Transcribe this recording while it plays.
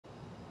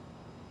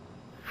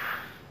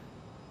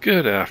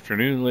Good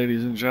afternoon,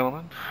 ladies and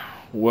gentlemen.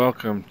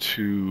 Welcome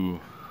to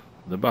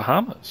the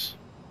Bahamas.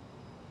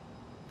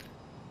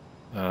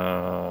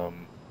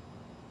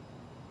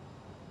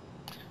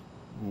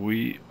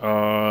 We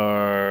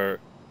are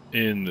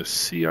in the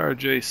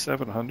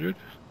CRJ700.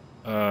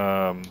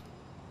 Let's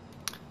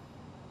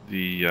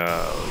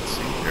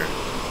see here,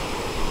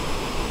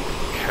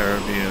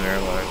 Caribbean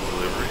Airlines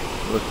delivery.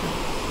 Looking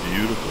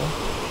beautiful.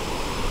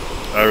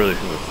 I really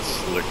think it's a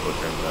slick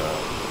looking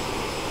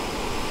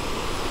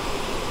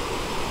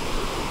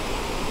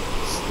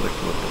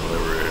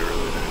livery, I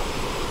really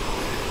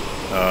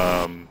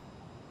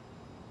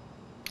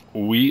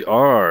do. We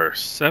are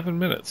 6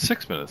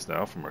 minutes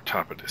now from our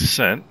top of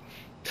descent.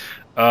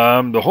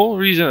 The whole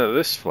reason of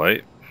this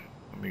flight,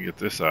 let me get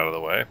this out of the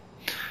way.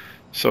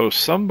 So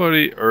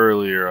somebody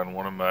earlier on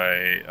one of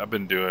my, I've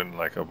been doing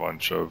like a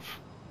bunch of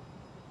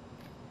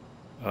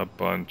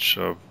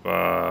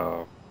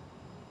preview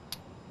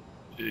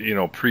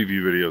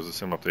videos of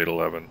Sim Update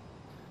 11.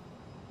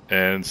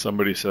 And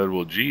somebody said,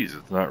 well, geez,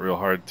 it's not real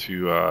hard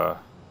to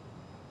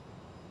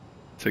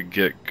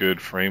get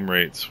good frame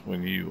rates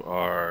when you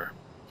are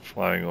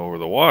flying over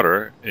the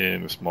water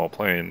in a small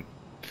plane.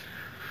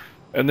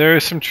 And there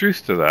is some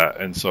truth to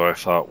that. And so I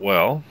thought,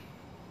 well,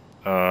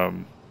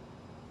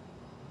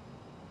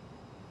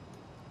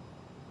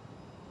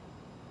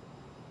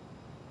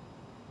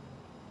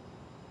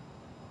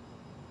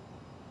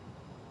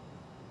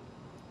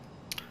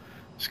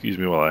 excuse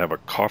me while I have a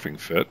coughing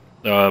fit.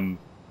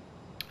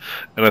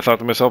 And I thought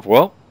to myself,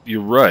 well,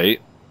 you're right.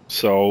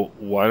 So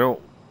why don't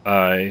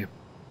I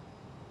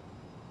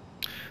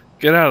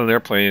get out of an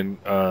airplane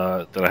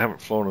that I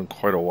haven't flown in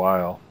quite a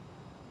while,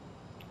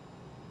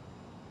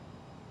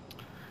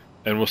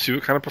 and we'll see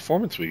what kind of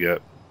performance we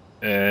get.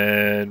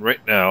 And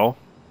right now,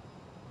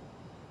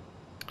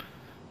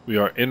 we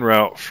are en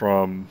route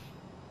from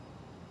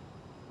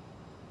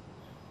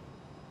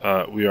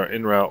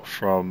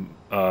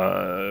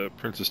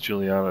Princess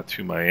Juliana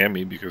to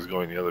Miami, because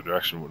going the other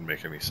direction wouldn't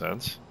make any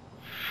sense.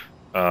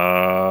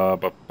 I'm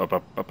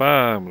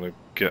gonna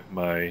get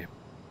my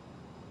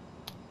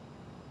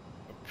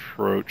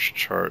approach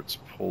charts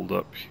pulled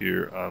up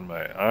here on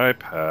my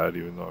iPad,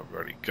 even though I've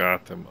already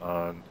got them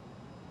on.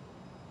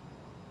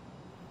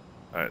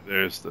 Alright,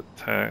 there's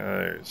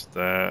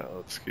that.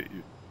 Let's get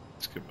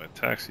my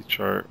taxi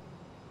chart.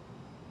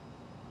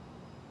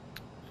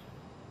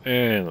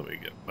 And let me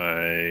get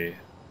my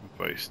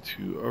advice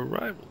to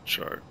arrival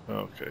chart.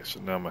 Okay,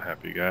 so now I'm a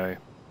happy guy.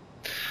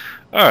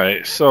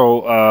 Alright,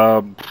 so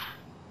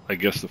I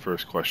guess the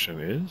first question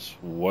is,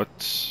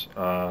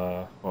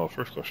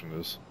 first question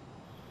is,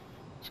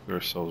 let's get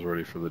ourselves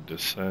ready for the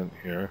descent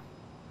here.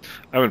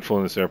 I haven't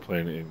flown this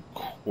airplane in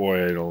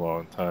quite a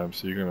long time,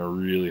 so you're going to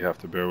really have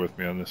to bear with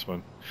me on this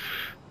one.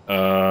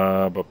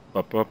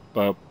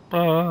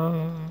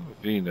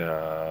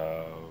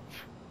 VNAV.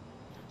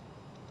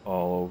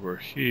 All over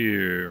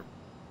here.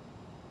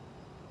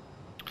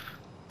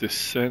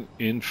 Descent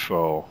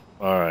info.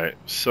 Alright,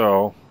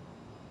 so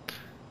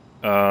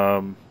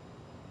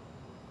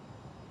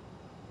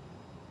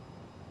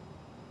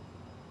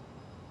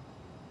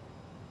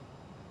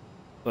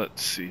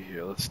let's see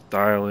here. Let's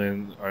dial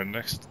in. Our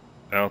next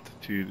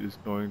altitude is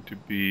going to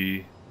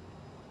be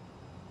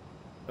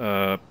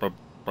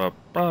Wilmez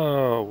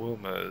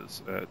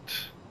at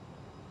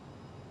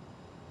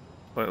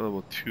flight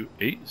level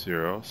 280,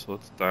 so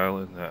let's dial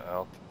in that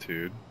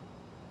altitude.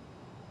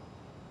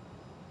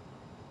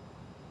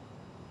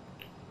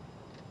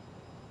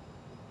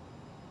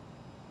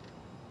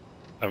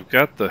 I've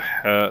got the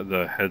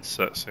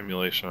headset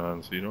simulation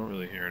on, so you don't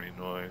really hear any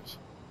noise.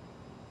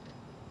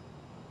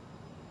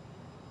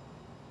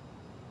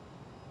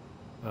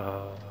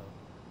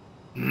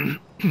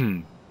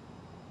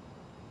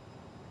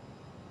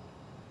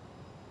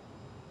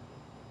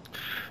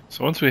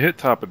 So once we hit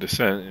top of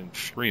descent in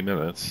 3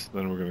 minutes,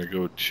 then we're going to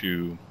go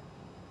to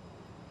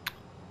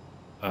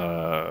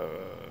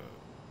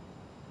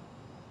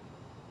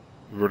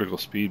vertical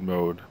speed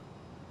mode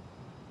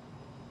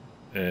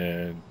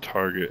and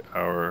target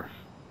our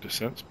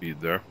descent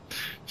speed there.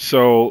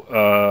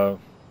 So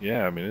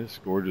yeah, I mean, it's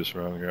gorgeous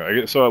around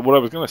here. So what I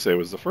was going to say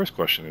was, the first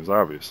question is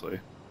obviously,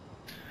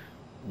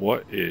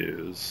 what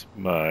is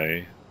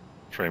my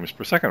frames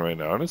per second right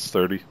now? And it's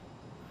 30,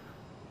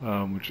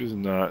 which is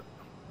not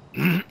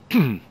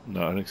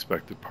not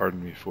unexpected.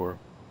 Pardon me for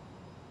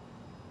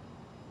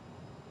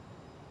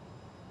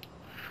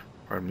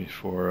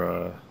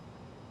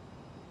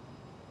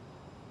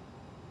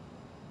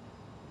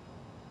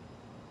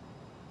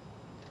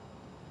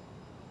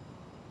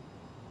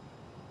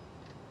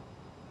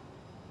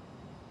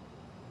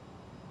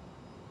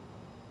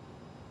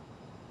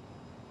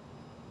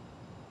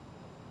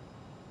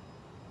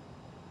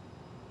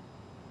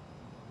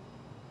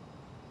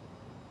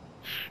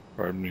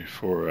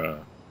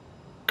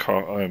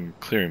I'm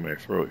clearing my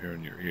throat here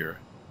in your ear.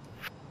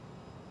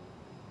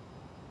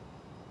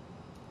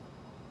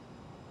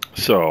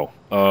 So,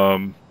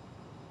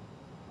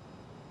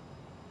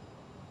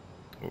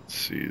 let's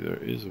see, there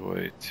is a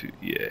way to,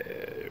 yeah,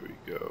 there we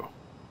go.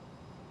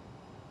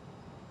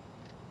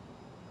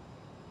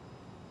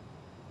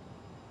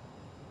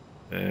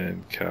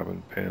 And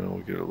cabin panel,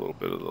 we'll get a little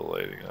bit of the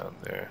lighting on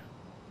there.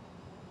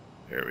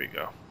 There we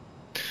go.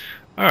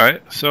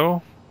 Alright,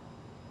 so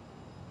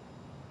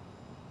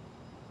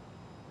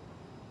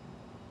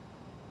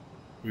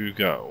we've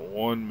got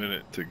 1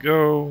 minute to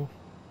go.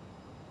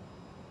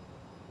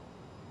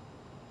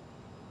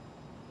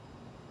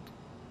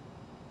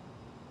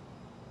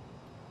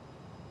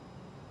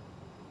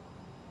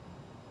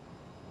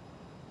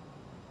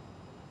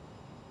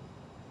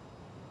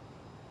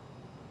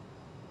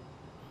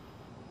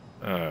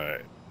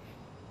 Alright.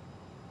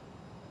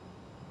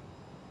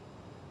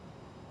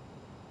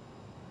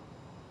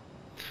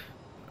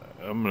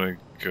 I'm gonna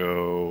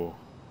go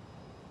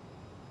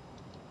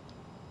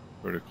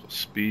vertical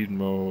speed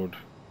mode.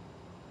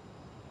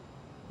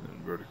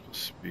 And vertical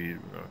speed,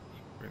 we're gonna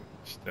bring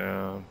this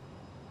down.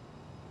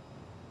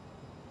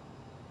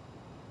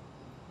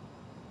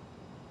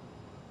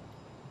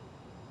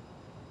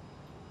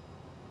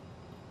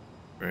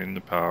 Bring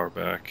the power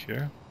back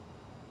here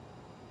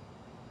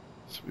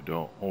so we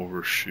don't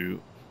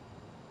overshoot.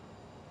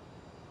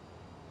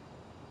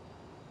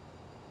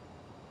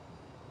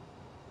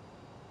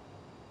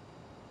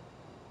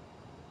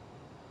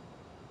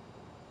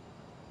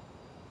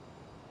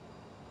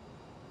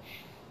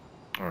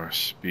 Our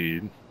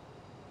speed.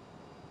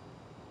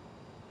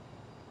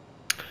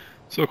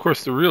 So of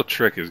course the real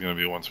trick is going to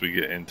be once we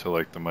get into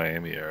like the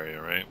Miami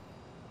area, right?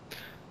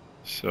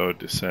 So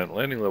descent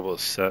landing level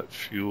is set,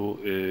 fuel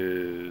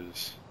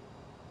is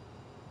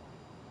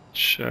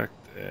checked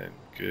and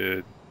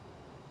good.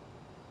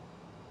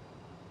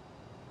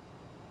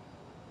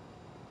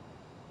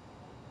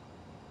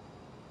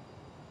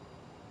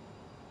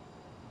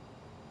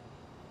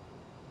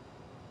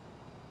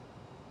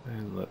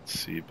 And let's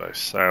see, by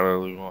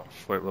Siler we want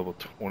flight level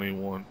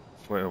 21,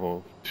 flight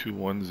level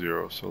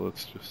 210, so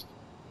let's just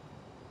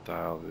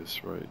dial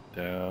this right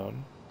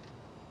down.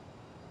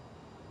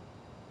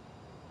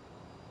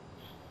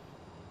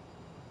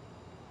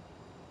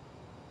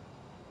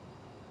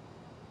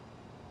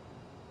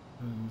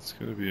 And it's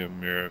going to be a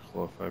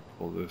miracle if I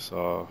pull this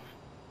off.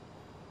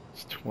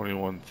 It's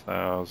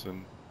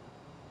 21,000.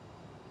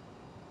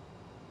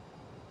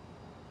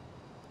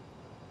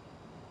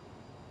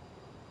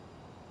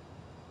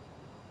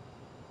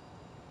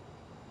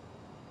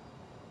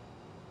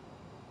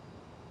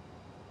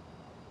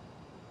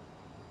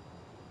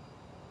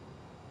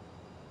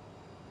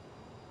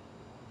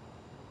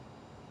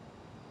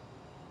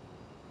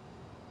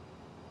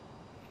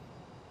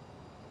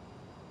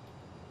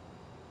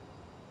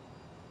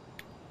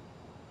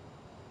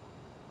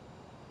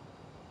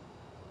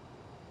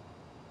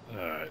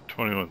 Alright,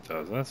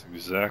 21,000. That's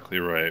exactly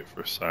right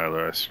for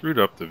Siler. I screwed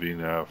up the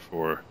VNAV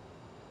for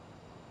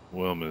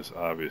Wilmus,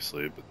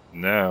 obviously, but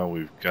now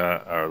we've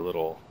got our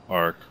little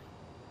arc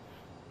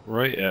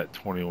right at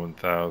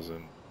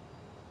 21,000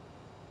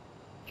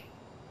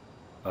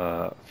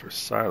 for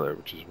Siler,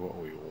 which is what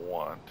we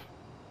want.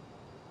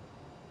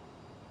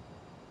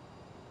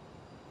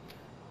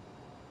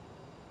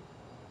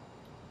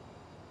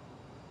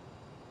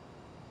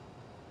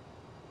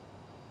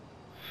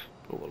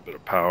 Put a little bit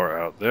of power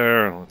out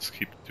there, and let's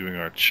keep doing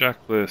our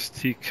checklist.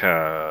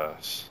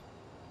 TCAS.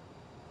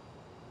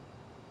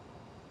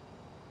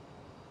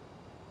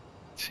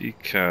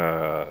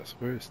 TCAS.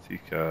 Where's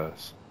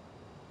TCAS?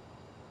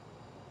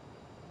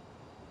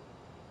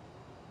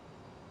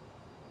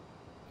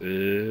 I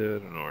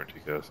don't know where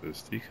TCAS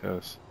is.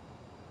 TCAS.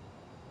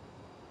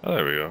 Oh,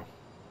 there we go.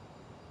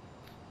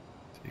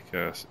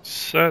 TCAS is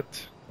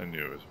set. I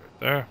knew it was right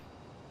there.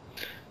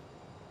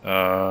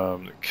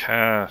 The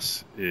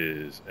CAS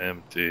is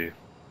empty.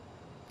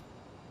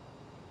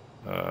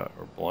 Or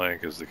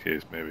blank as the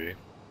case may be.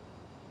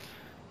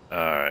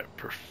 Alright,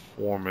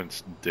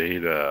 performance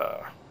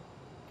data.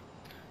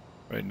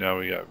 Right now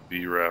we got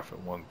VRAF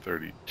at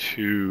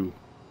 132.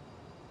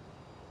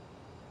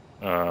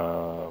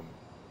 Alright.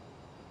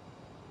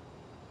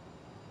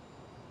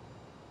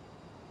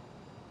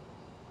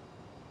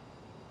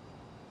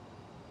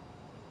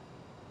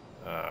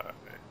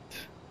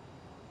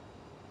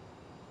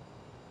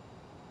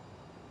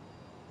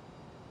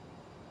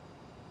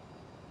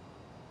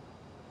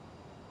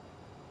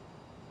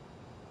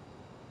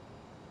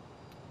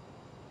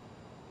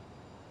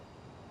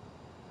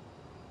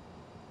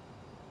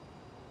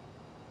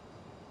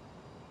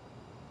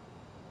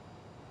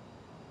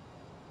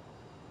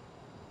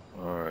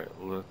 Alright,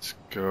 let's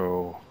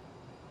go.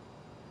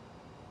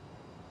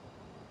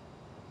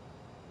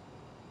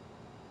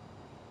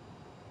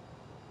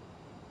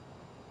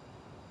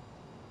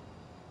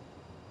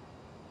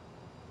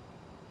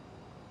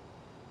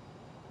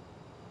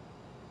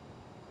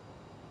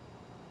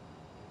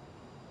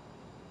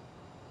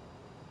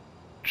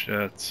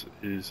 Jets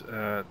is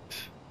at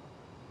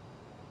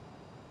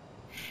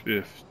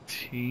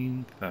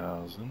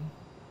 15,000.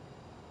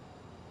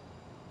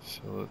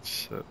 So let's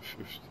set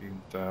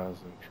 15,000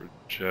 for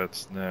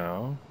jets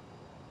now.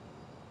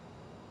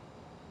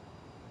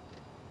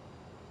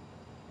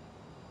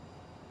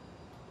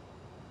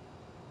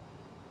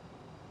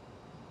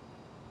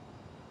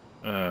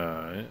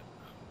 Alright.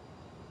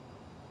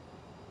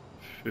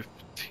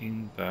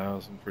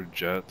 15,000 for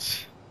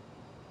jets.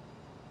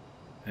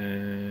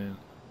 And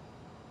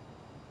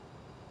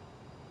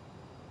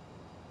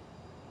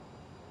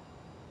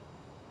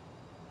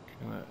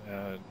gonna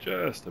add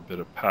just a bit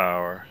of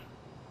power.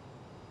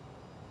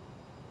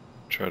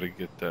 Try to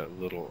get that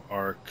little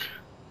arc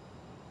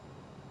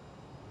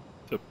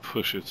to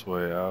push its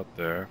way out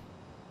there.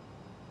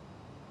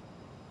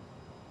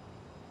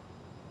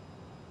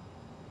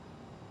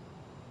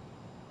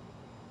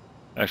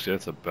 Actually,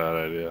 that's a bad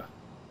idea.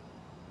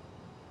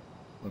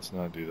 Let's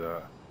not do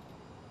that.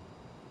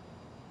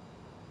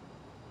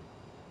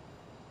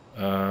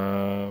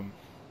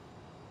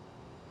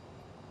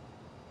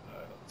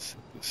 Let's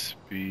set the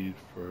speed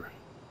for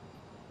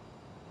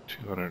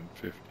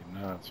 250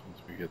 knots once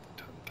we get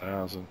to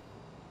 10,000.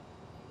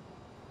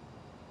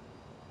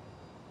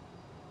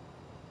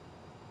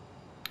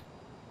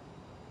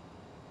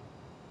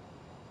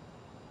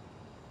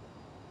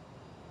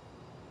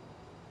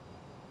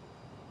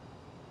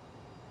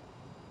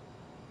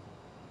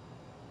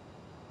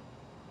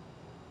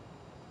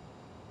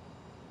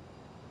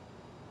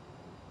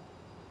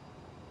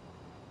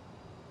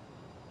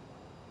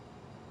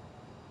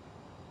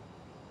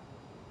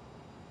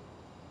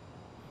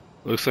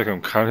 Looks like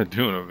I'm kind of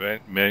doing a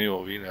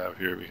manual VNAV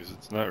here because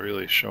it's not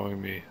really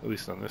showing me, at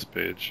least on this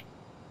page.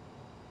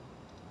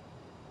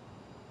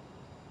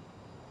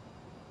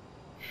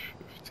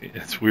 15,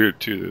 it's weird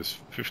too, there's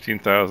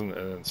 15,000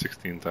 and then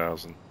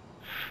 16,000.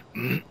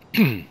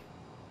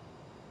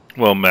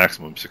 Well,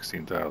 maximum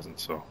 16,000,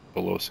 so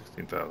below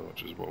 16,000,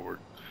 which is what we're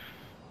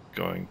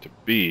going to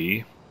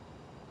be.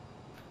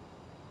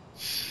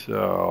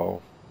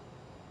 So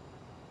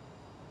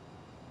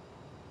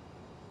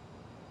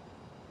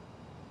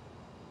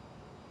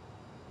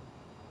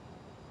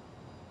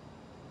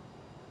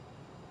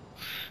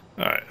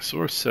alright, so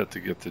we're set to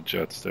get the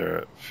jets there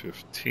at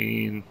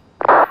 15.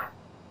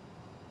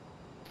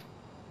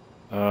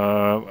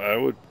 I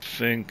would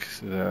think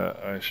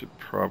that I should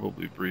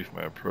probably brief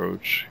my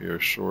approach here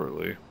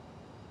shortly.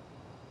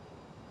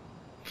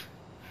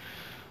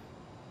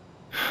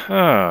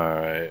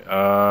 Alright,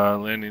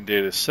 landing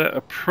data set.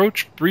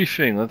 Approach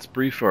briefing. Let's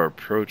brief our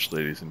approach,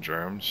 ladies and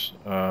germs.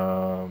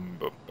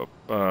 ILS.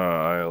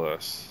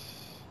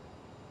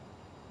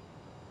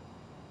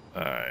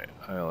 Alright,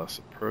 ILS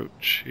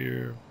approach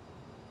here.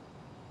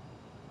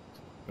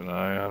 Keep an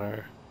eye on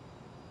her.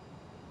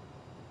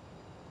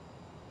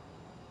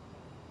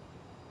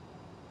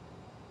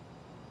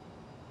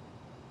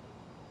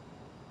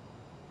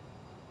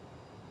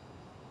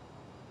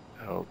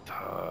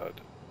 LTOD.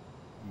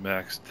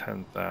 Max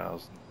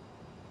 10,000.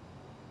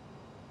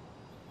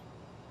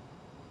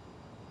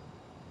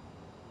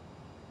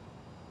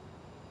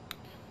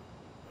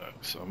 Alright,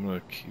 so I'm going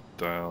to keep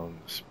dialing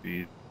the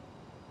speed,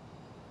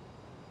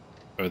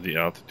 or the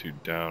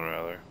altitude down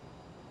rather.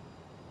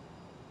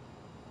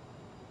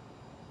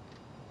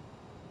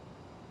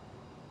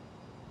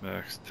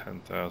 Max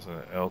 10,000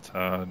 at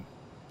LTOD.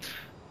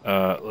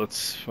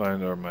 Let's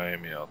find our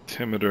Miami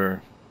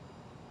altimeter.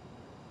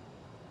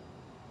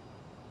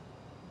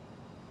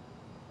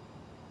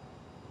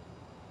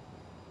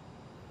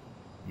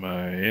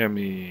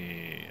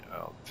 Miami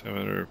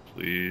altimeter,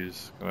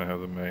 please. Can I have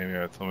the Miami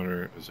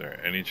altimeter? Is there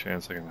any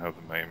chance I can have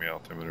the Miami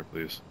altimeter,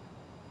 please?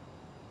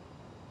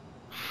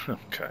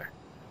 Okay.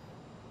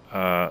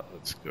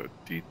 Let's go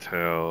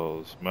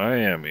details.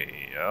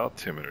 Miami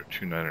altimeter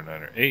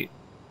 29908.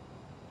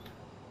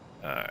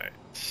 Alright.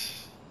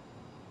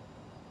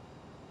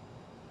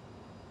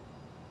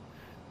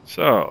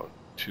 So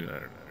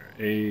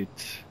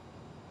 29908.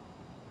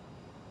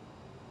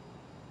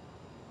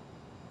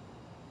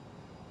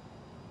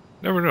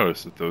 Never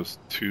noticed that those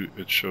two,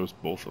 it shows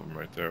both of them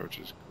right there, which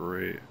is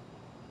great.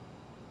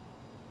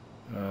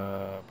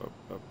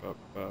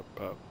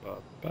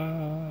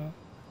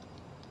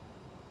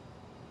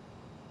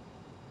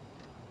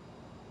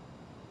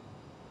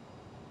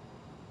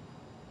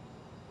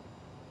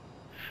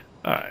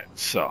 Alright,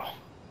 so.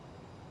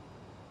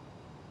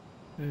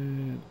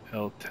 And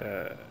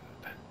LTAD.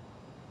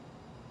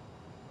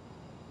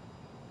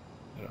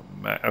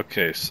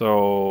 Okay,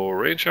 so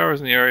rain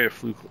showers in the area,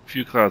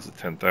 few clouds at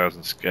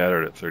 10,000,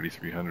 scattered at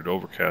 3,300,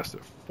 overcast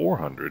at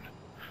 400.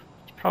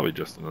 It's probably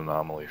just an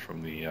anomaly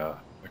from the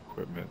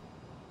equipment.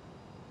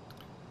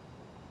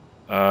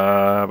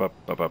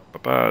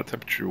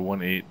 Temperature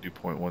 18, dew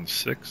point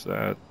 16.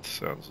 That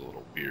sounds a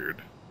little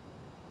weird,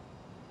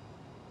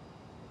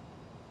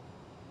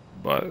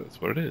 but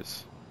that's what it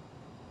is.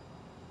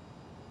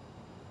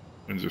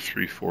 Winds are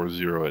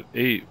 340 at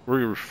 8.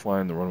 We're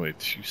flying the runway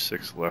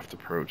 26 left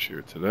approach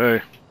here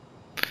today.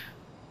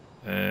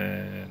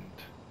 And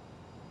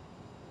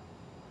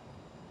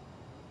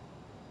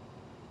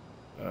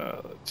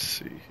let's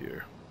see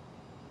here.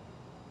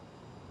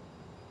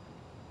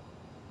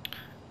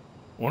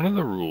 One of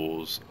the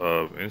rules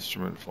of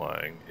instrument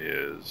flying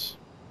is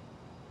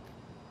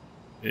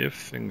if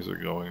things are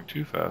going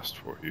too fast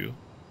for you,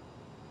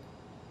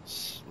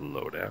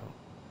 slow down.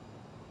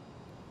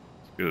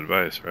 It's good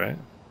advice, right?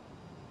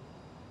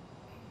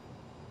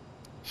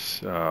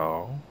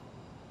 So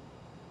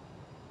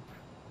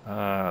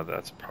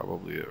That's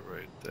probably it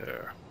right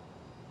there.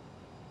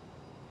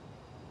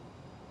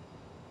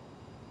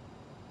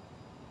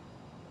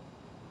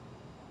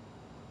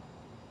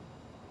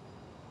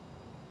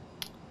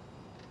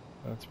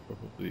 That's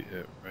probably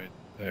it right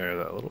there,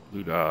 that little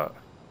blue dot.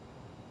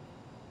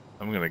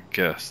 I'm gonna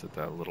guess that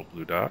that little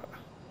blue dot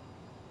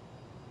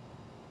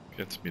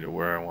gets me to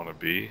where I want to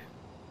be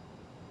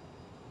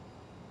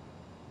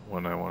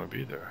when I want to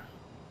be there.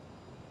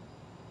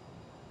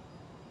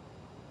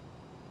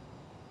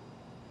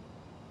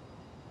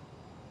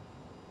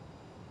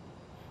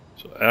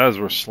 So as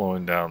we're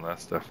slowing down,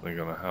 that's definitely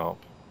going to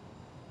help.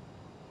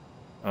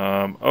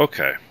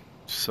 Okay,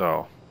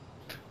 so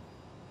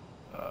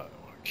I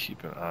want to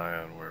keep an eye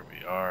on where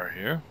we are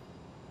here.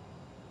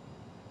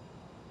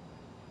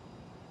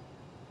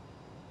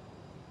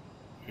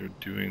 We're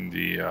doing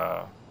the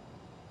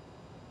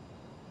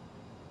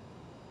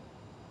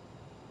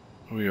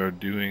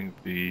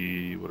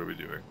what are we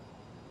doing?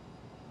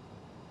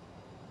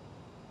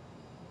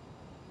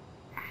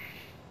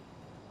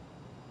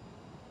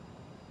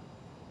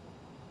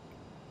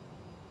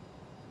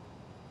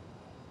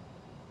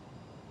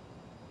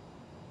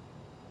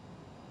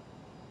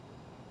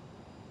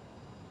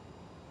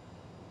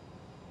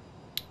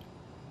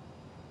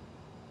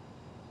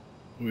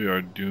 We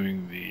are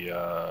doing the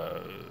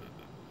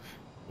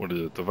what is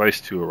it? The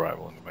Vice 2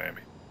 arrival into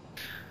Miami.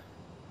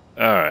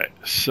 Alright,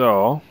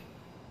 so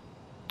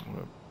I'm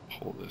going to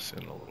pull this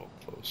in a little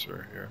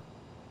closer here.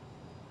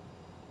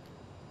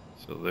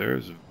 So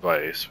there's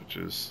Vice, which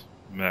is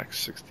max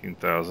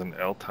 16,000,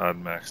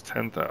 LTOD max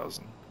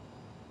 10,000.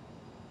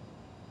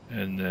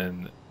 And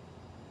then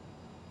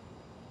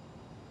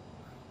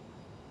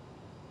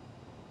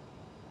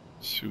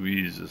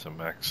Suez is a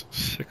max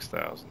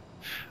 6,000.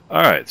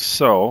 Alright,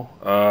 so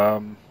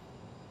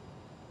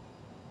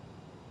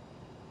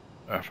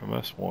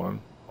FMS1,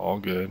 all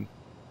good.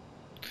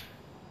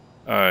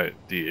 Alright,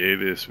 the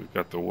ATIS, we've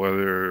got the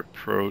weather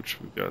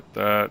approach, we've got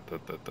that,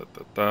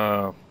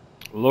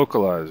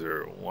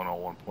 Localizer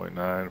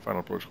 101.9, final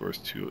approach score is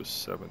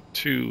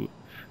 2072.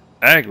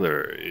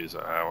 Agler is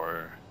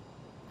our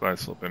glide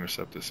slope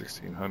intercept is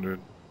 1600.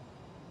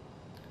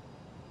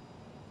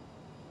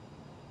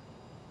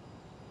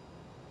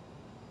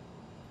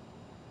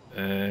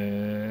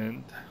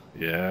 And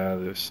yeah,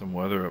 there's some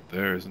weather up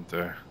there, isn't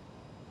there?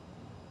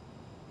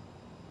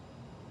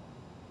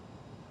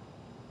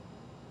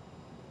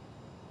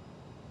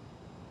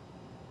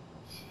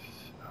 So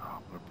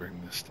I'm gonna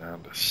bring this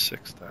down to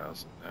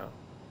 6,000 now.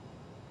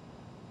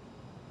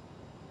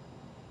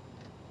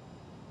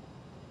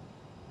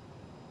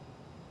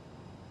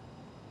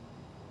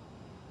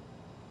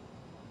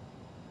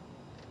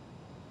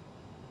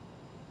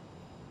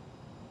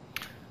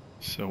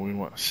 So we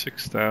want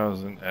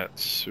 6,000 at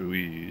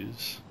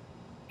Suez,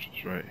 which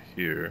is right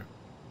here.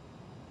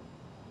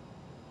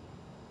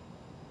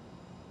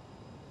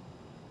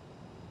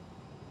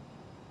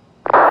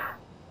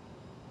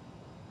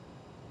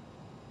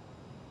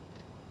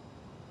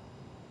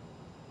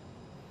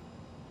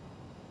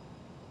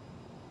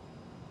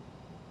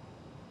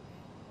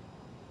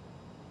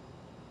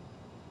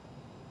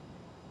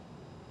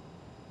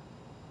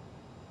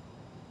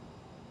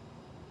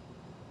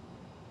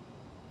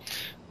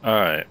 All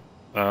right.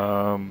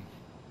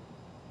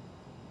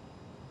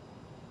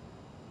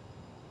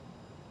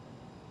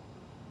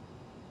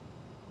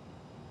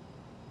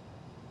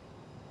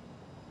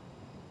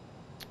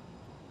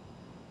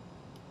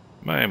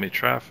 Miami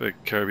traffic,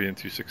 Caribbean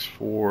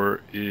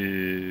 264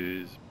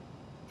 is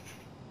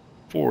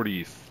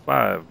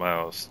 45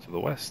 miles to the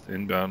west,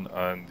 inbound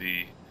on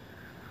the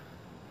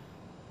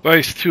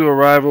Vice 2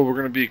 arrival. We're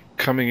going to be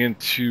coming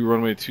into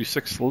runway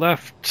 26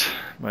 left,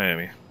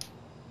 Miami.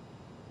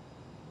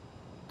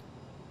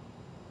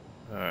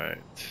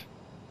 Alright.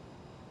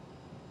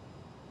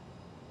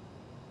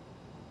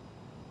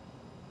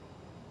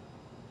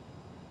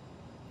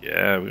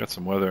 Yeah, we got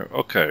some weather.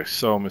 Okay,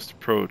 so Mr.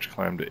 Approach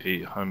climbed to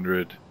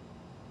 800.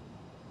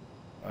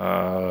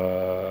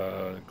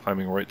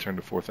 Climbing right turn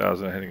to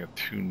 4,000, heading a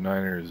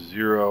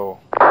 290.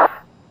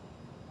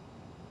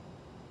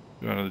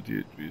 Going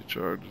to the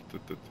charge.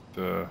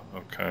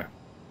 Okay.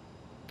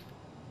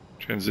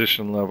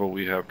 Transition level,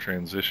 we have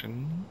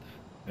transitioned.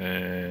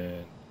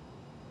 And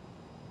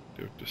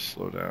do have to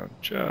slow down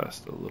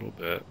just a little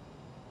bit.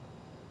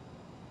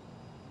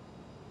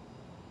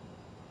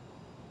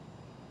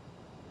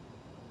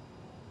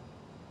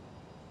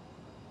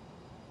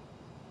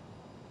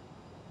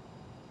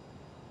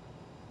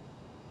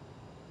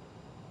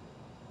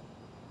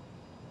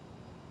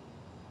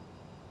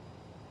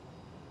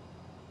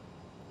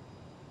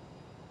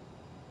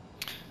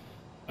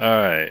 All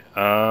right.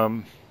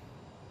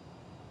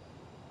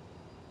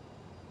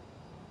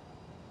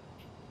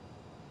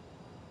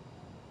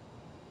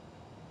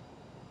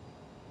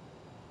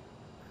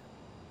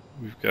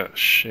 We've got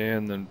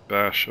Shan, then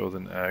Basho,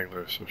 then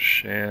Agler. So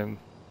Shan,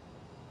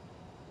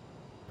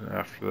 and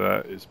after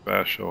that is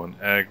Basho and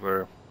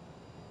Agler.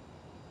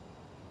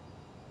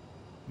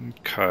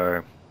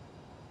 Okay.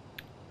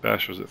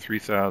 Basher's at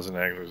 3,000,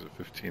 Angler's at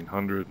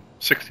 1,500,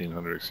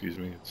 1,600, excuse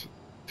me. It's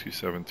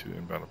 272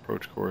 inbound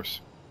approach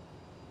course.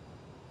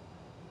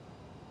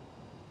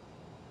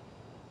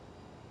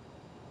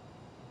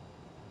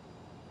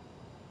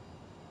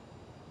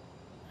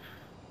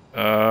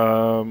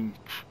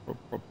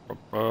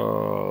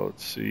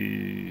 Let's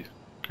see.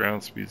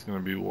 Ground speed's going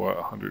to be what,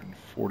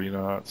 140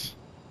 knots.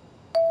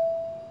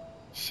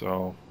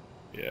 So,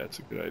 yeah, it's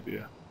a good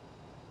idea.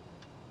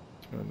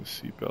 Turn the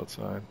seatbelt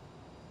sign.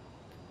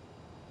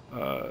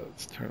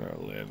 Let's turn our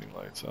landing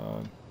lights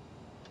on.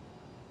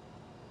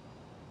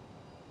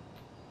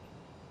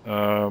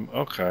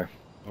 Okay.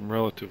 I'm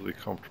relatively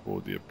comfortable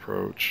with the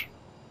approach.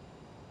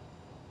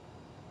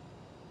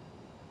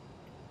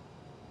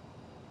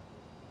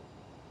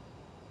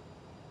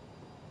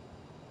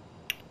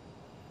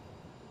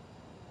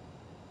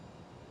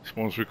 So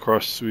once we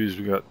cross Suez,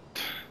 we got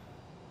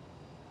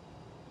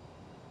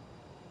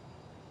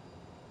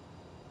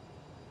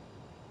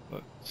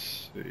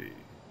let's see.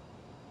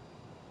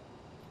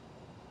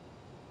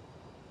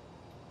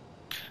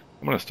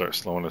 I'm going to start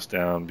slowing us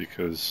down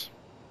because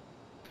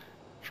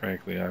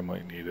frankly I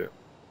might need it.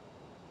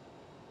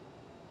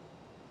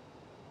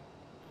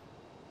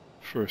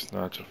 First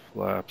notch of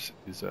flaps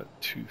is at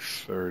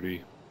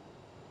 230.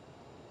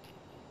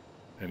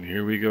 And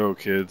here we go,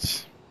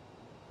 kids.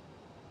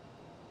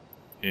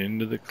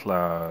 Into the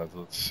clouds.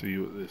 Let's see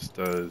what this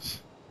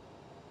does.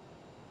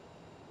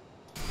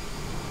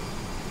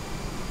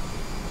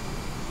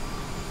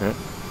 Let's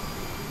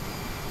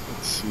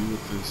see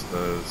what this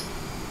does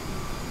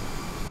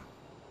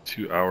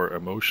to our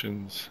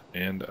emotions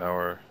and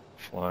our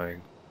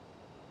flying.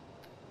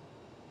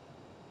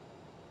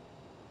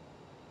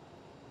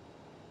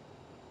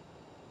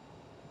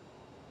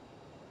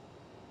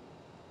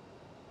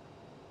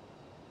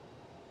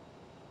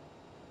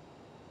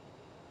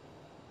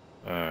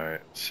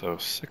 Alright, so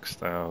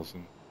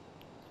 6,000.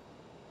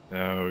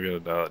 Now we gotta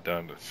dial it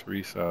down to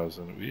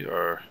 3,000. We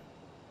are,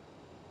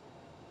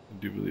 I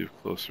do believe,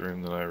 closer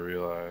in than I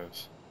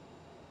realize.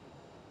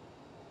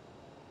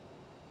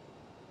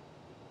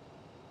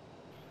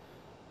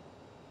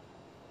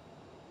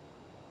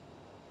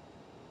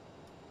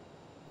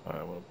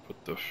 I want to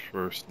put the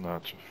first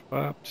notch of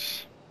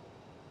flaps.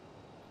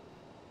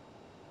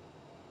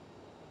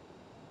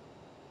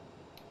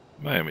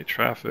 Miami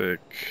traffic,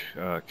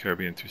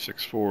 Caribbean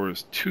 264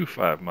 is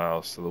 25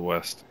 miles to the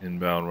west,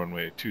 inbound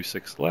runway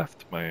 26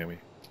 left, Miami.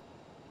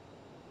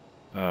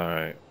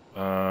 Alright,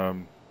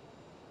 no.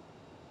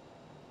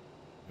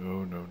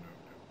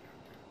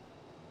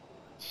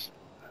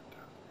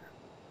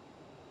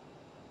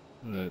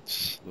 Let's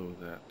slow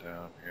that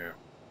down here.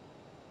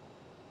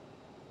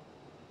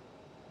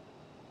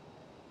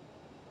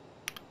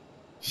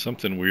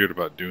 Something weird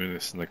about doing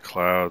this in the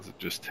clouds, it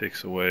just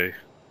takes away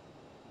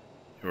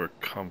your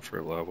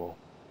comfort level.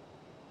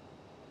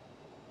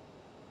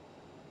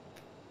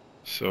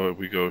 So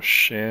we go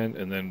Shan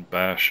and then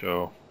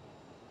Basho.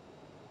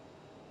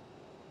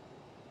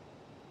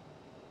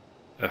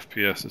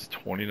 FPS is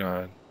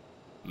 29.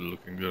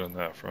 Looking good on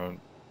that front.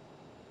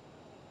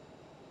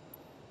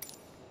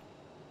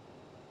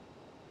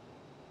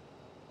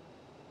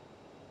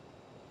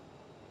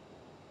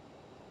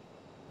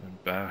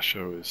 And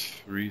Basho is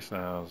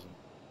 3,000.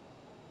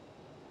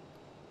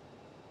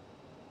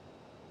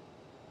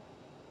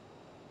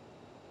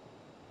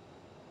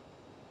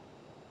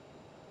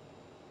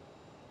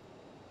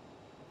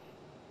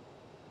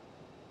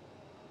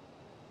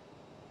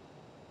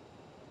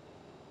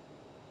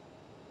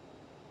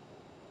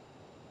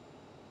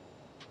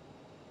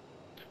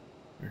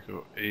 We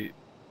go 8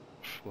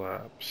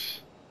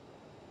 flaps.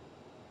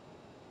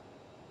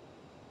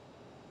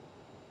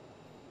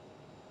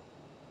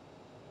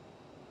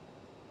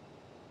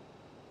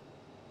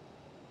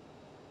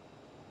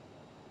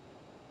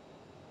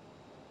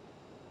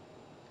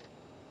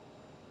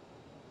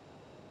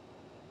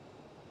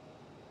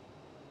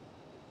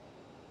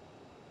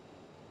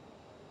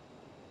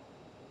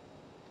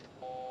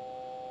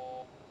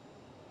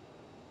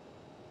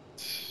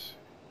 Let's see.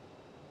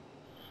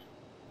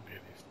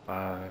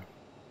 85.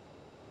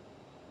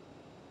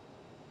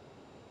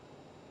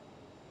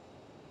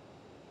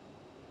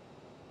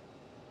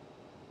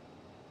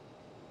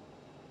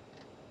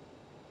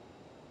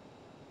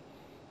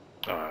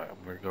 Alright, I'm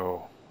gonna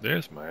go.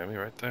 There's Miami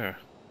right there.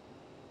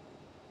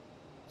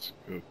 Let's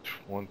go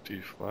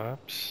 20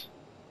 flaps.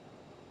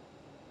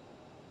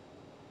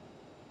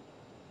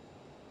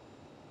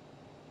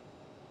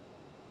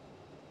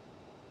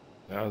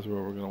 Now is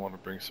where we're gonna want to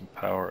bring some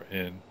power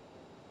in.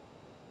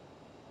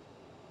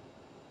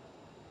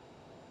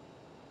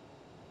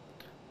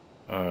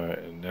 Alright,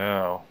 and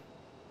now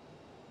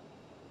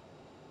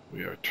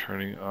we are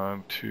turning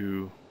on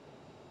to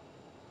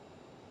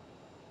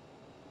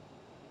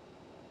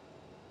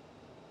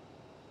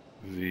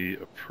the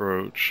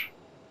approach.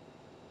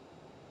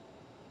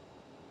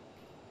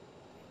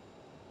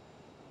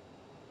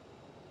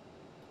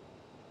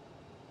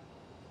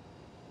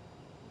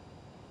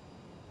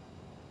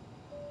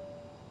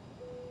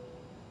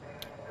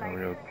 And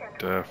we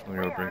definitely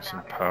gotta bring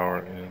some power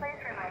in.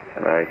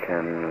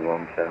 American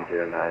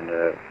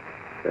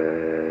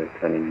 1709,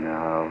 20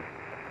 now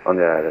on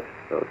the ILS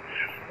approach,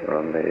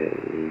 runway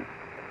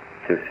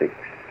 26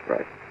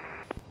 right.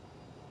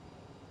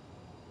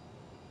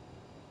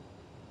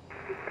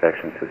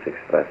 Correction 26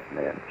 left,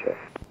 Miami check.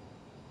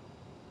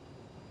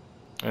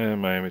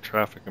 And Miami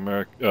traffic,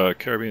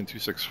 Caribbean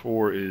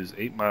 264 is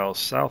 8 miles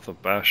south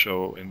of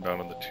Basho, inbound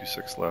on the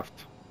 26 left,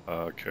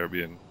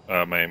 Caribbean,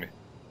 Miami.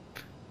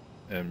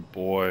 And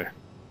boy,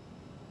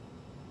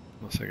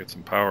 unless I get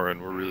some power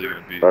in, we're really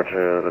going to be...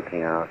 Roger,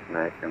 looking out,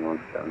 American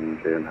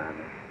 1709.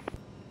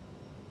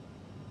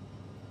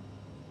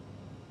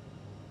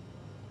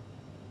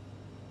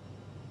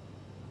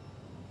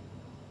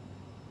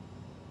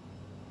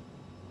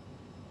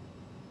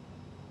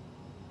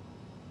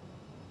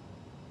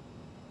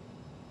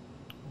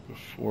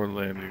 Before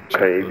landing,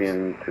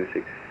 Caribbean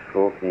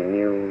 264, can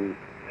you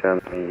tell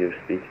me your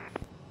speed?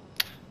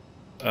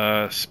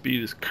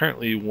 Speed is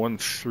currently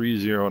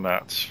 130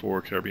 knots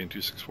for Caribbean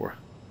 264.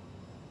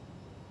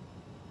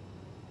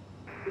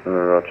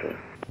 Roger.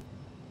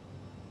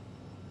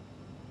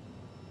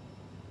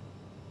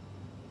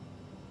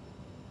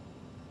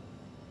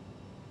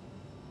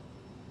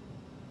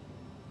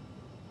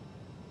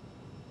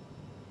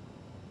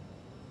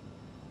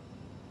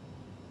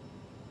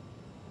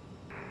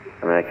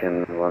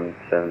 American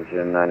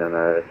 1709 on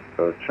ILS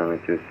approach, runway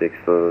 26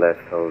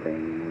 left,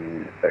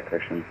 holding back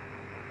correction.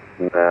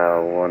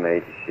 Now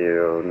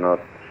 180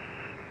 knots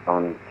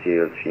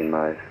until 3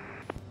 miles.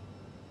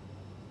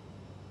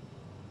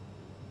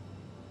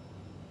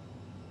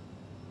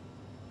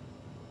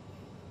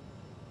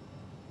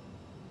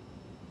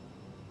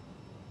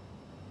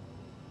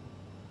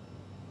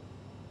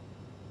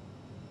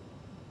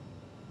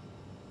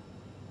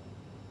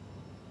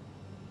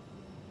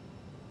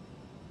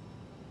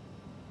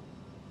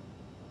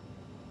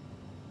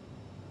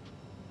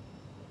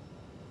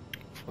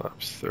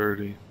 Flaps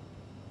 30.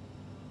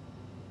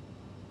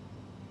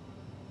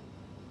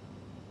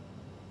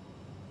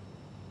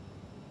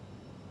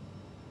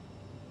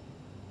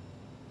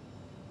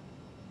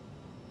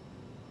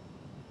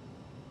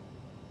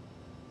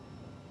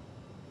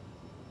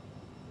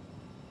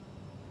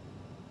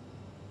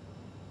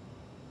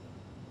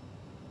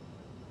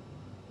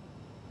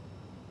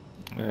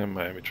 And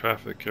Miami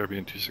traffic,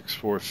 Caribbean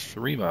 264,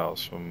 3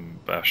 miles from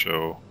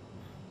Basho,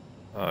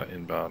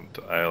 inbound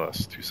to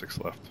ILS 26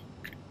 left,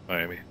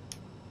 Miami.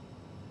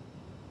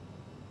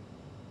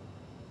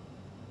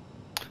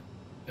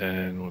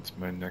 And what's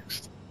my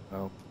next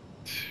altitude?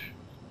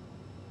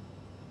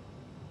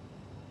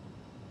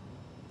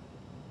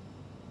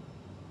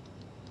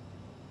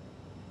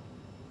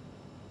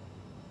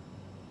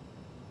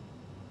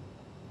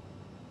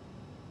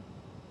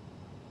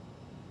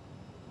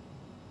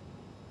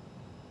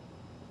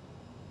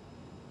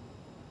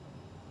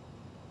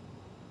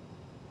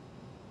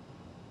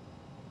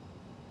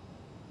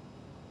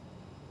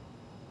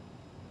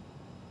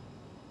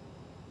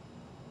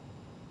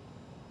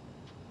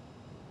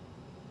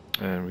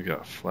 And we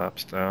got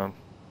flaps down.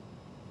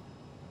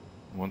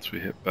 Once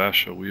we hit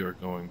Basho, we are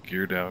going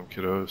gear down,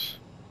 kiddos.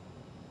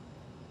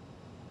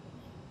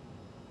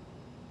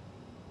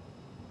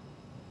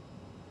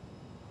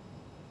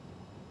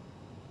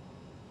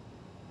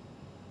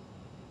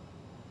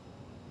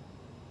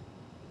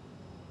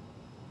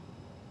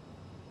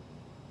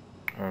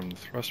 Arm the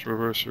thrust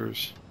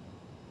reversers.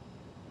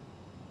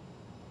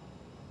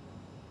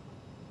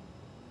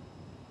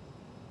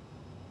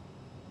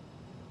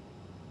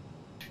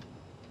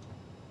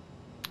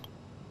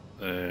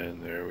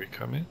 And there we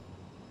come in.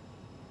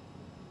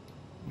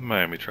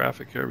 Miami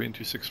traffic, Caribbean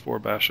 264,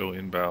 Basho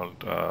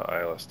inbound,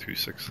 ILS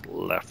 26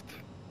 left,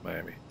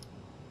 Miami.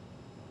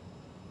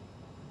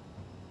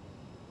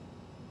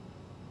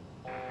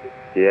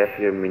 Do you have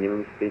your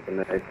minimum speed,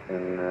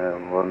 American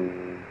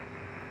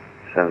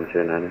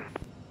 1709?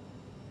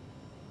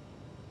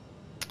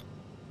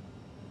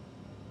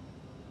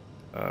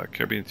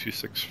 Caribbean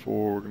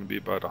 264, we're going to be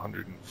about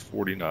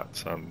 140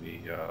 knots on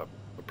the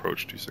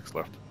approach 26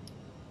 left.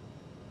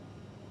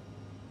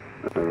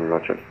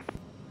 Roger.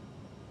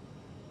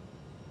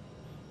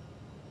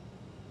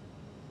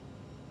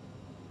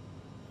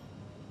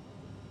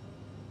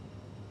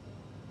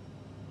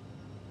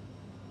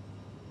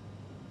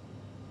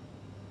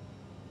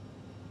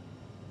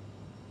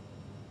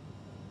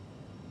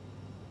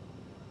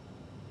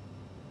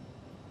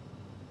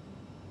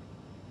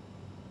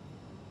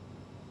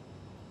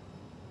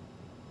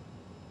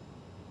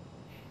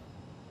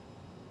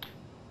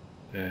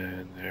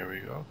 And there we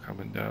go,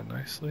 coming down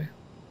nicely.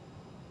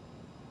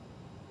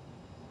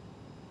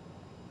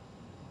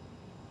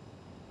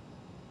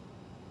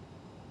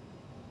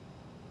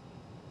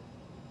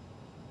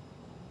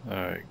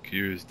 Alright,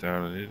 gears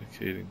down and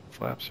indicating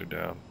flaps are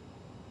down.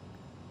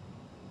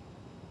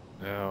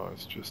 Now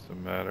it's just a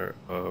matter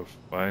of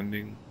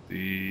finding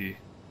the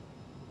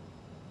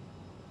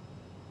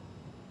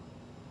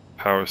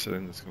power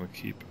setting that's going to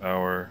keep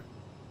our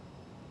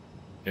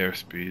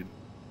airspeed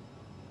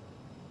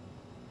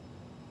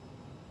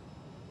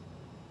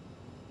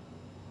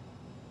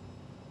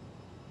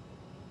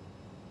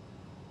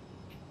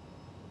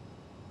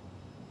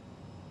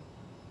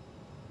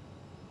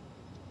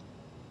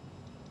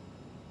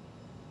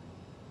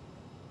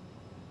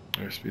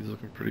Airspeed's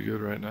looking pretty good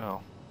right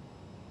now.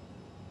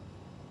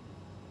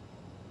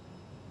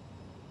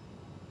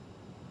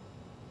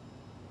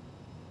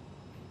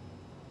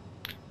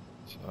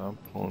 So I'm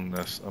pulling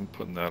this, I'm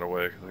putting that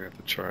away because I got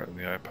the chart in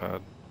the iPad.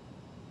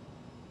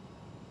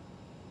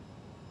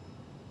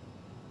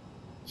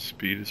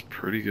 Speed is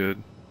pretty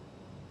good.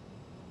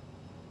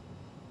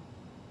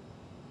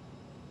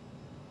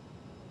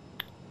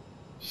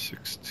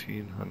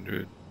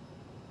 $1,600.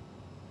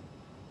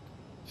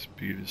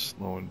 Speed is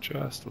slowing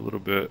just a little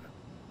bit.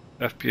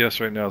 FPS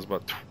right now is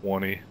about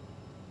 20.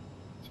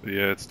 So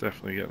yeah, it's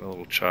definitely getting a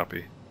little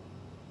choppy.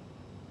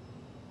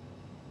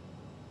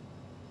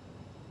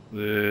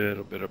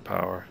 Little bit of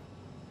power.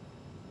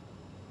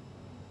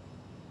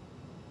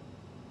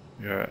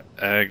 We got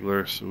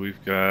Agler, so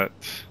we've got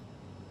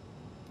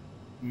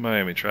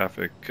Miami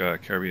traffic,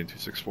 Caribbean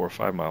 264,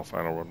 5 mile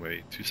final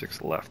runway,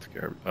 26 left,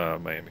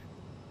 Miami.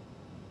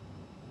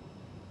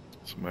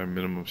 So my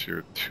minimum's here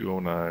at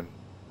 209.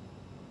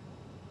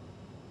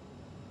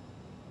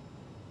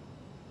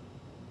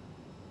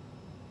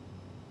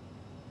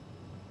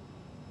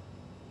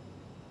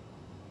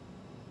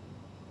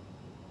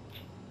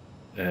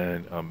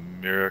 And a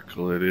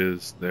miracle it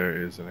is, there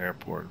is an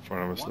airport in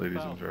front of us,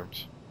 ladies and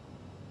germs.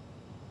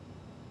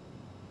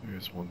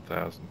 Here's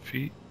 1,000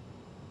 feet.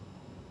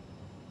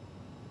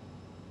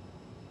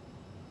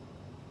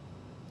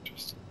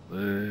 Just a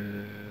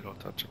little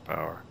touch of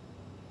power.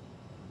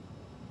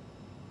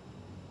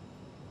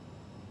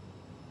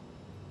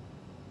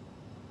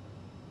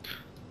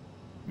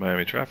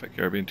 Miami traffic,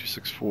 Caribbean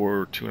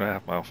 264,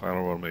 2.5 mile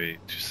final runway,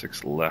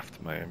 26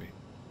 left, Miami.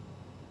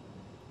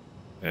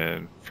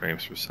 And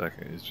frames per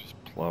second is just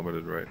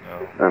plummeted right now.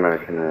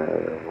 American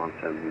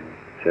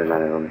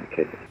 17290 on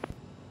indicated.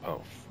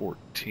 About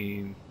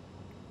 14.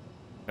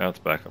 Now it's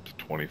back up to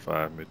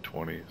 25,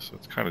 mid-20s, so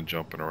it's kind of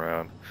jumping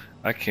around.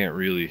 I can't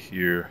really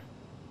hear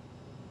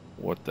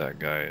what that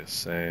guy is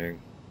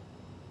saying.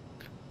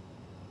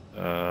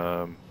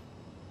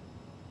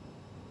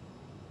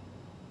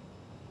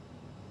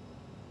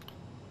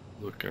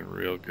 Looking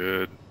real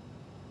good.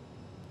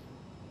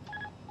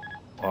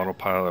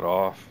 Autopilot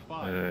off,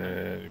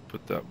 and you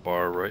put that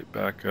bar right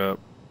back up,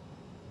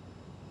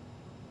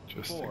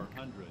 just in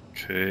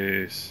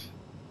case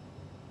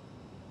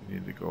you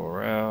need to go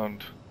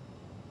around.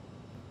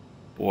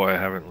 Boy, I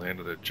haven't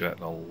landed a jet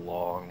in a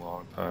long,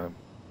 long time,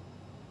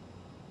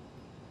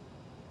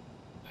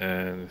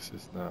 and this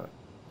is not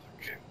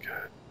looking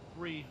good.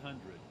 300.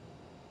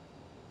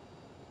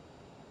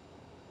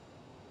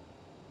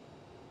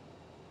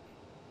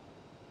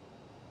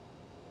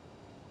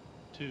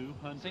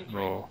 200.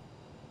 Oh.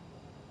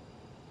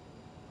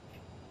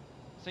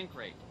 Sync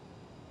rate.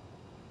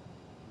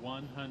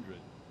 100.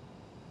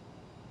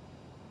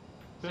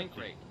 Sync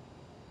rate.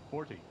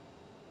 40.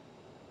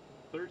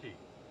 30.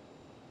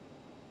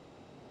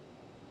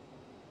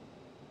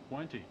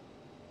 20.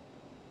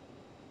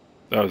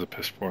 That was a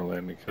piss poor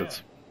landing,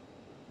 kids.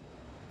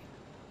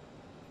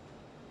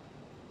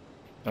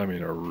 I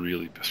mean, a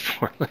really piss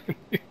poor landing.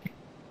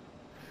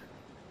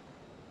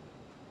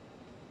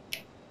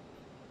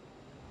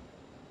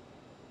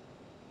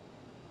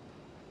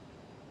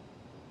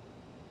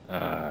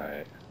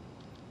 Alright.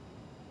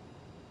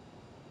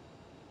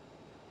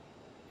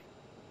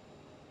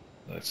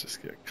 Let's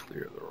just get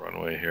clear of the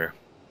runway here.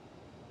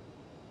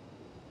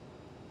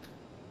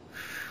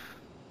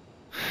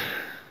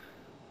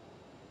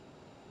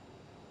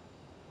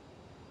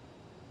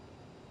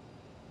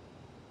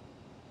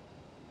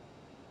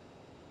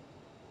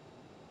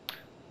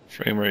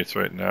 Frame rate's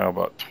right now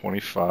about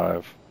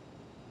 25.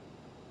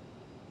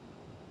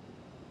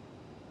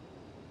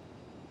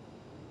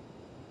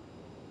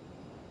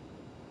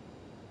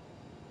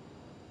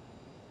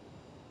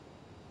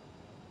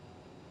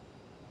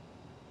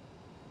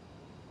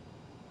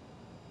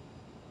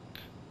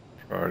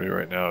 Priority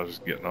right now is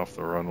getting off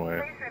the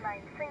runway. Please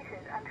remain seated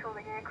until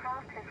the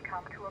aircraft has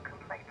come to a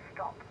complete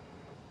stop.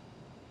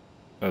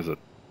 That was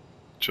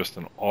just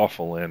an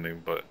awful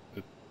landing, but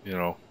it, you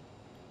know,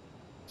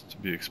 it's to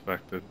be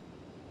expected.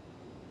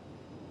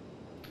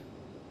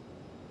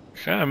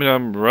 Okay, I mean,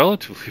 I'm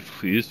relatively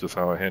pleased with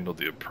how I handled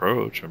the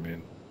approach. I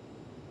mean,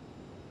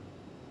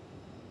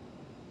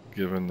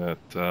 given that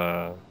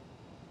I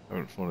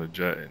haven't flown a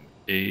jet in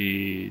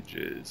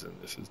ages, and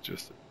this is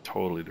just a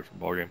totally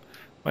different ballgame.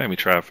 Miami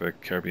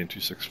traffic, Caribbean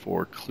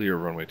 264, clear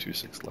runway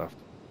 26 left.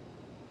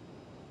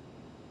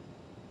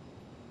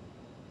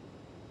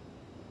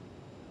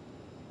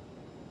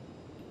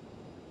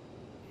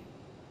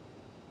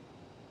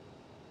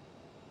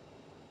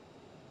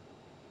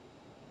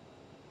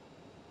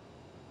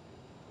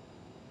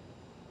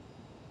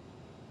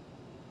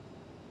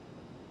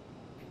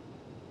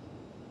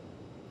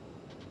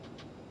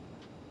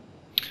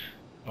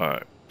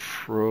 Alright,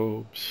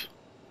 probes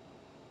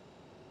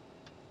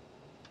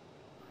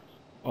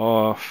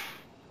off.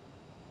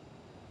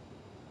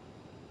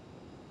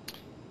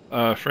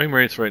 Frame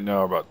rates right now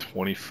are about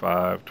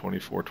 25,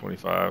 24,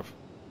 25.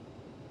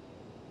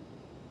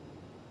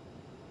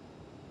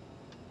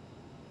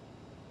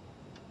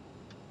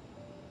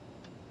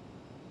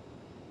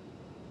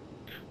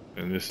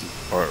 And this is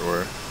the part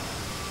where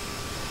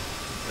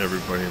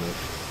everybody in this,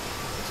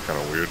 it's kind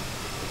of weird.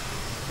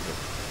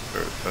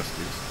 Pair of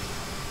testes.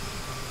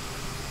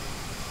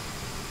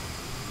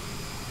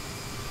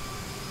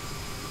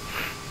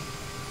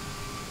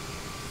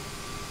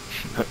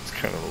 That's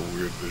kind of a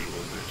weird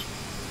visualization.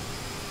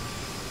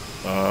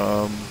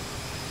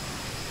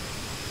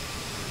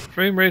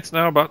 Frame rate's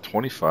now about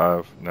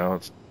 25. Now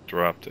it's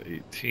dropped to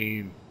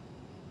 18.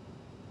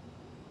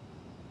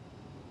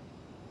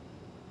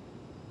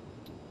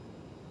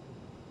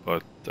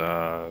 But,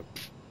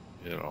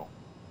 you know.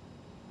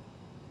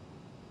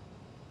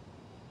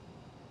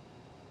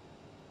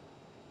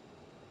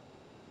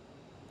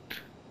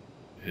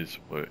 Is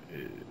what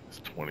is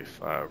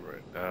 25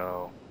 right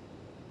now.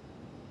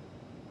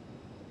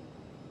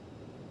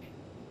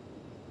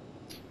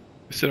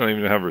 They still don't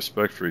even have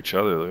respect for each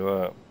other. Look at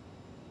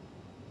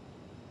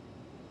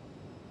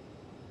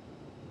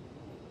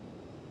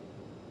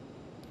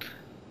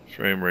that.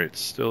 Frame rate's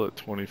still at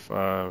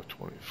 25,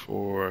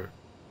 24.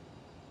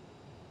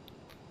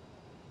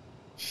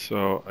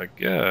 So I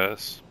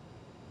guess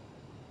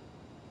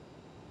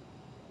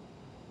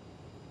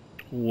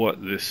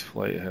what this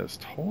flight has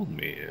told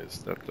me is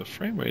that the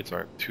frame rates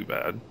aren't too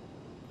bad.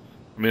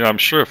 I mean, I'm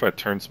sure if I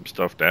turn some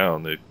stuff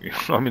down, they,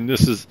 I mean,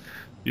 these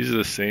are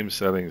the same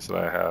settings that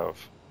I have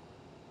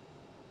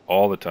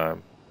all the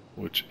time,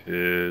 which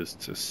is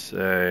to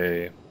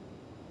say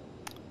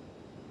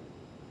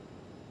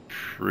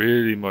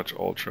pretty much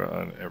ultra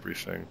on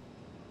everything.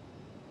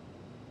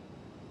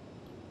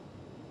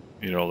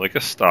 You know, like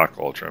a stock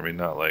ultra. I mean,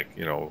 not like,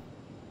 you know,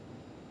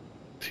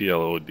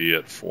 TLOD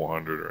at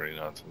 400 or any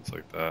nonsense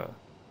like that.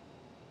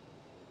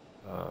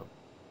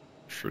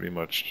 Pretty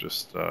much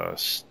just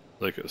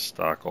like a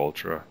stock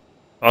ultra.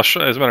 I'll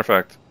show. As a matter of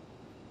fact,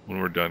 when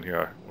we're done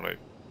here, when I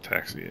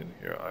taxi in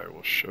here, I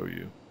will show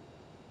you.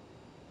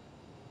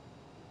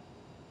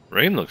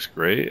 Rain looks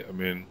great. I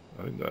mean,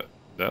 I think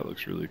that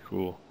looks really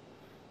cool.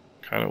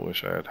 Kind of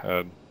wish I had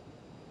had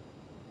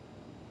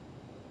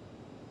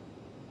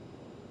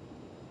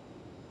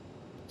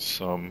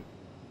some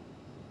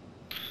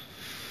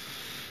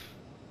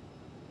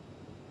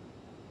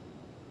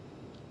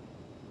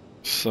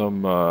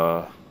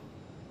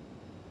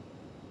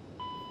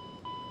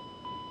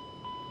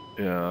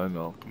yeah, I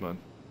know, come on.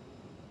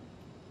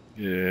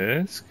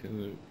 Yes,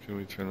 can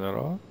we turn that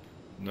off?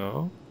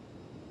 No?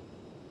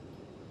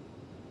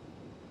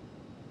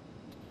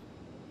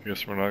 I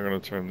guess we're not going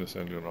to turn this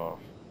engine off.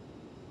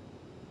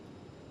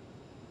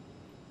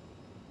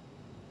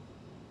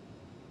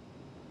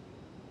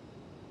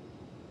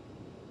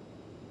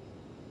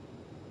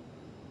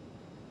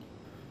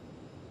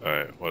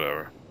 Alright,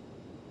 whatever.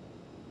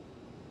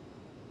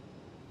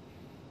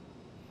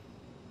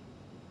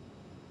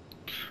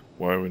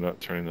 Why are we not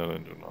turning that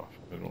engine off?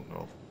 I don't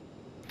know.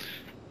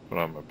 Put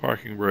on my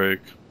parking brake.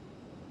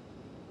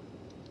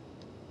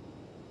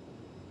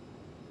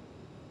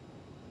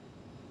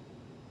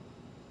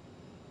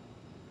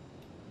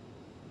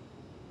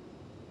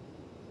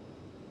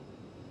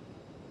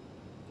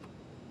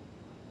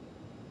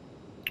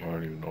 I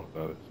don't even know what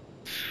that is.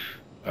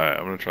 Alright,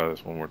 I'm gonna try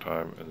this one more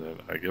time and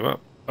then I give up.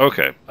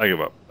 Okay, I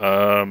give up.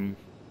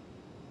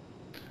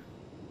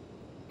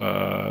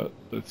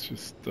 Let's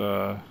just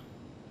well,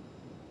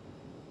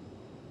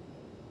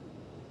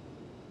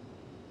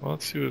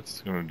 let's see what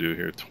it's gonna do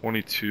here.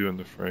 22 in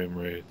the frame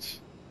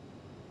rates.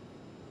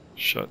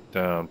 Shut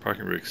down.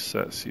 Parking brake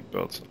set.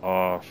 Seatbelts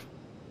off.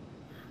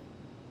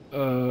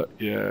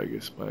 Yeah, I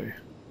guess my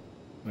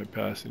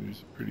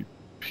passengers are pretty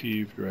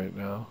peeved right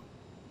now.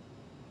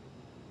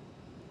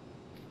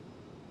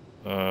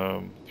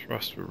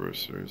 Thrust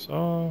reversers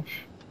off.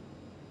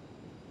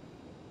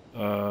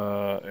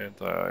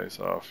 Anti-ice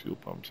off. Fuel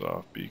pumps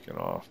off. Beacon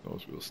off.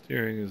 Nose wheel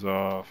steering is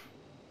off.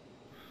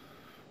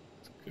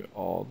 Let's get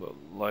all the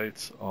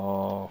lights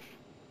off.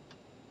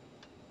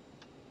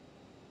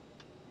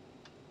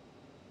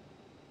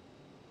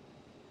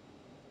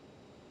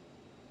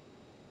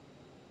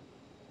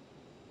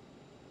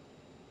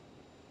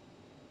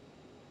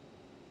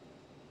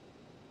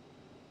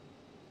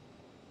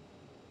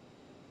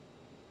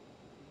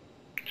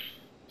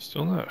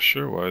 Still not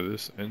sure why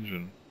this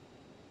engine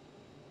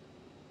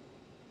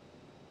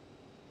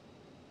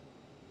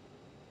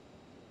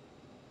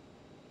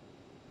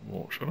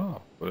won't shut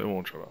off, but it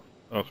won't shut off.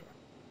 Okay.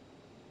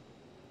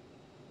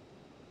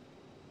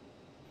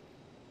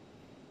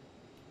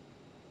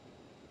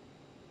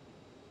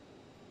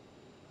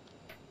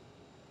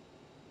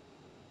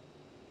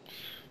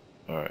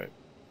 Alright.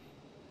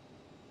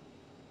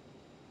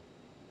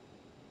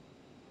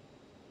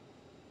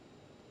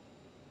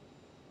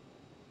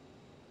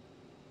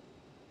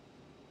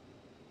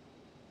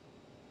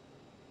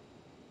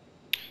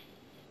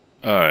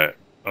 Alright.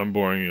 I'm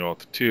boring you all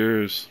to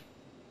tears.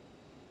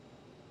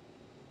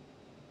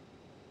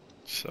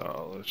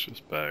 So let's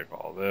just bag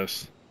all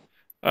this.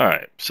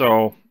 Alright,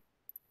 so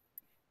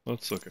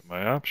let's look at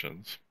my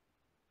options.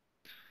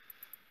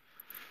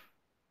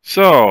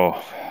 So,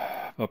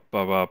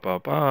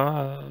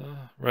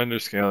 Render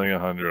scaling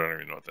 100. I don't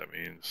even know what that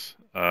means.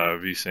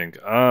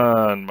 VSync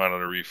on.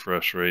 Monitor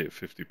refresh rate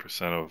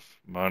 50% of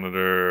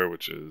monitor,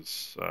 which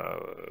is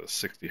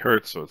 60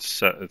 hertz. So it's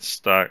set. It's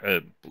stock.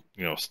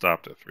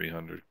 Stopped at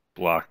 300.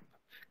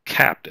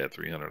 Capped at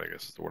 300. I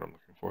guess is the word I'm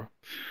looking for.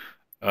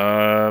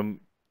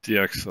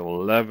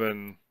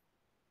 DX11.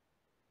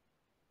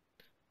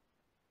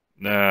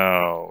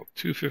 Now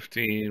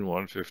 215,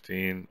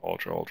 115,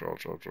 ultra,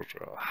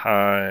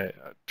 high.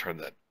 Turn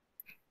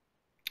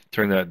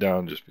that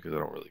down just because I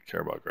don't really care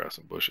about grass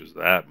and bushes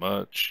that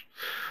much.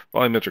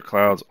 Volumetric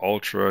clouds,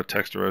 ultra.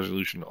 Texture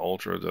resolution,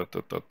 ultra.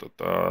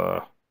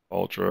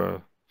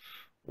 Ultra.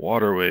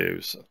 Water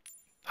waves,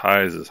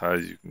 highs as high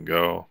as you can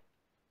go.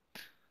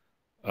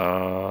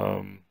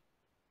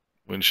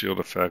 Windshield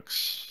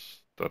effects,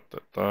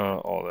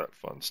 all that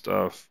fun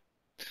stuff.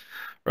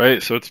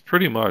 Right, so it's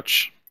pretty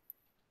much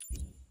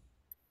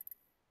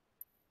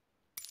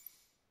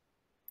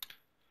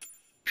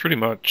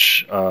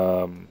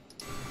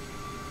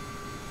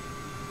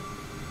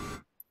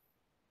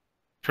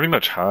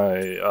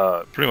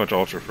high, pretty much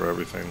ultra for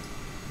everything.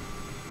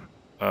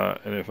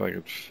 And if I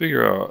could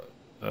figure out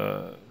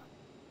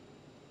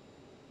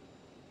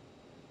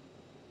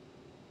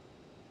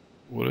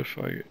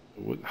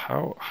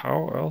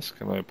how else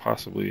can I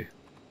possibly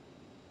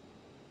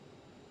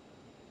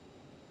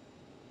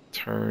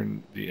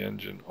turn the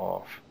engine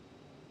off?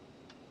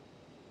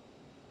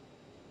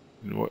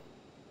 And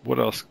what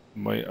else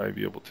might I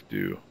be able to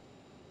do?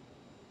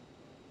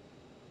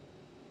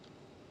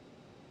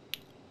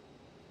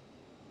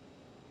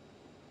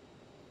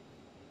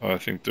 I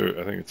think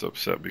it's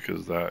upset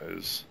because that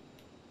is.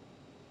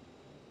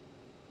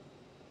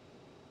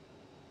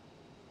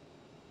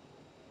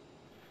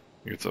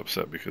 I think it's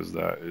upset because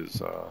that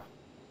is.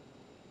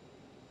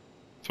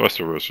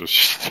 Thruster roasters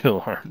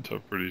still armed.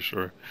 I'm pretty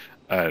sure.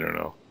 I don't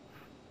know.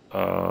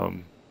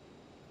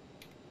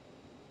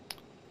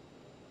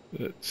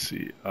 Let's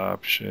see,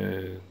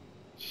 options.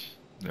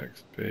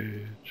 Next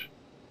page.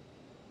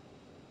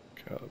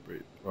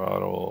 Calibrate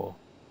throttle.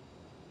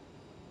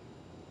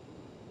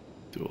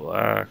 Dual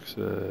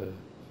axis.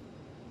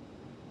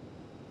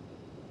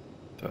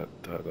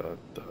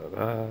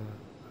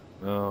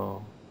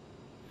 No.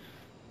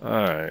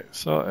 Alright,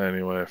 so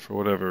anyway, for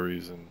whatever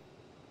reason,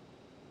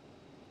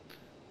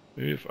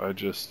 maybe if I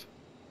just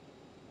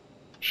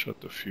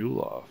shut the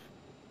fuel off,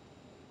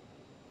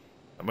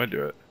 I might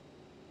do it.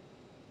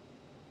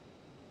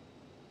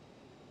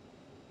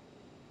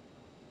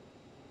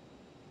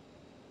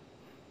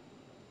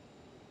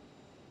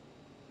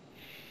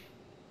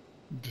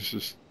 This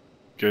is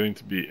getting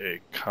to be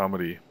a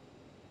comedy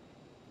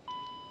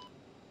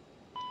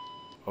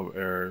of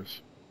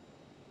errors.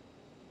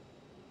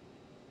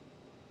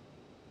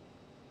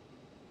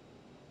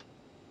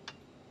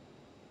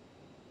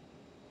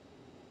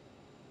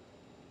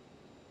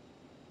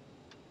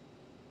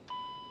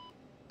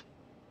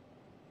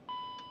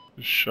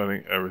 Just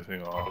shutting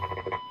everything off.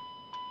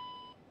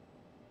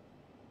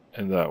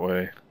 And that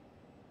way,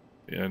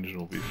 the engine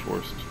will be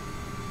forced.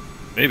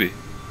 Maybe.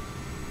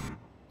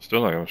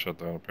 Still not going to shut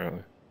down,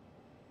 apparently.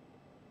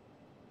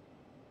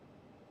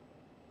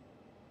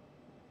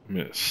 I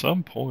mean, at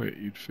some point,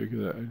 you'd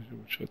figure that engine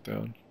would shut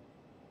down.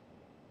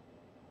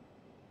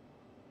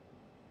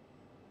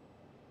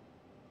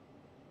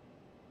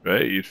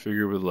 Right? You'd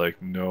figure with,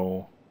 like,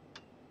 no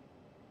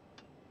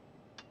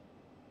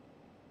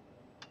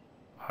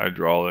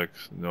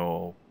hydraulics,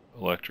 no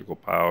electrical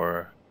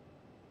power.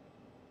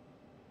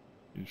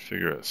 You'd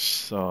figure at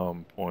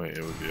some point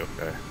it would be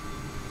okay.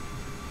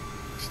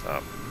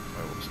 Stop.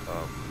 I will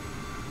stop.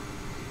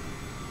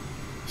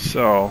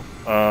 So,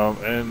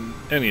 in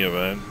any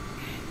event,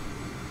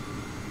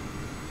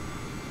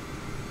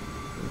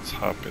 let's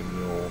hop in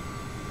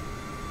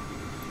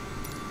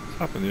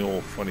the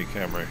old funny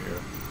camera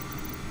here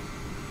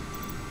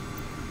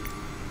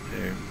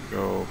and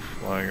go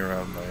flying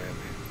around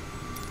Miami.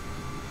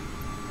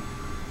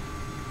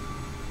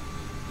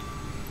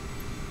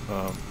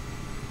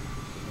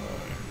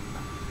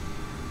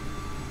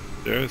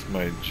 There's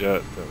my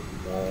jet that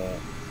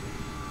won't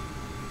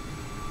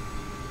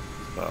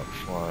stop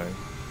flying.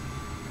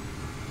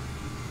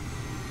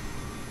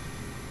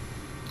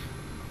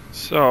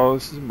 So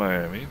this is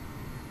Miami.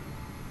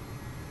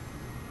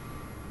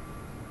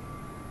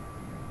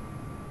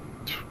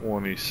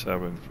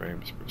 27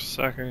 frames per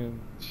second,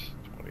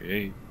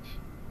 28.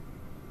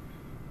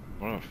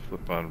 I want to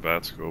flip on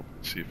VATScope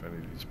and see if any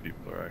of these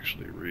people are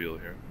actually real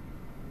here.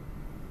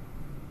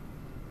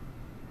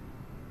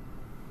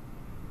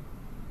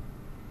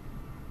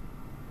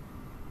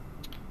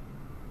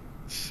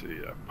 Let's see,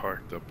 I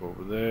parked up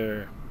over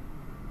there.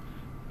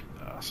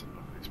 Some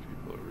of these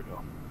people are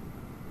real.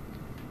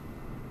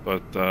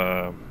 But,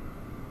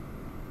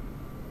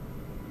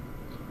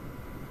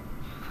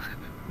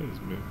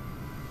 there's me.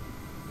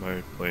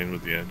 My plane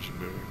with the engine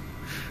moving.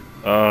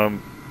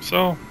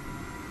 So,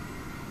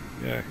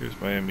 yeah, here's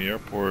Miami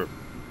Airport.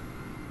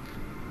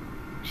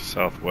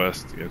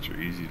 Southwest, you got your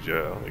EasyJet.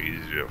 I don't think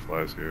EasyJet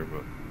flies here,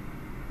 but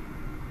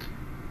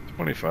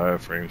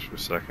 25 frames per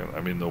second.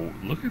 I mean,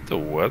 look at the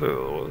weather.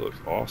 The weather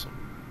looks awesome.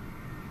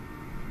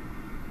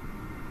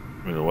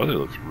 I mean, the weather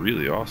looks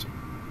really awesome.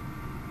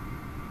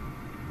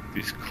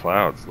 These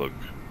clouds look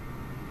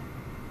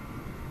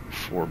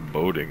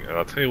foreboding, and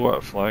I'll tell you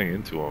what, flying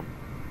into them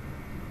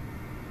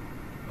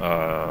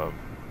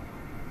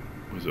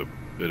was a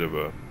bit of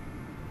an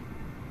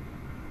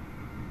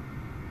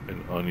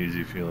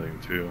uneasy feeling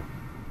too.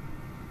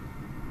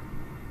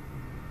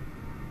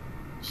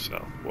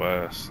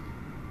 Southwest.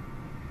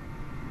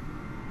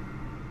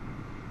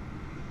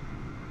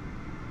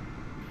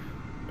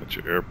 Got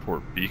your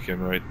airport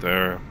beacon right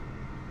there.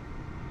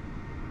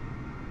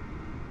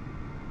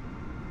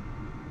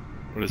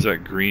 What does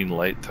that green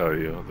light tell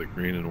you? The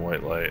green and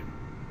white light.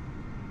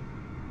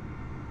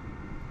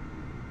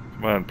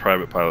 Come on,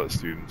 private pilot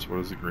students. What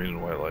does the green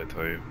and white light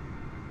tell you?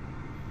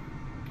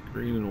 The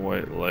green and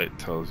white light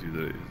tells you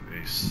that it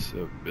is a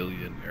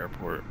civilian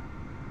airport.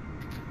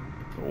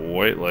 The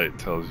white light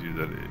tells you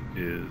that it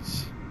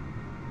is...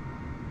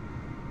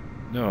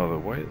 No, the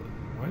white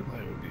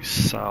light would be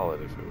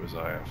solid if it was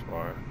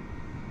IFR.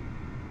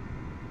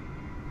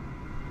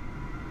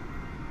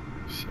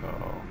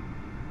 So...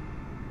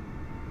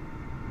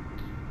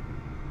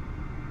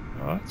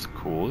 Oh, that's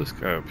cool. This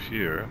guy up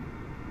here.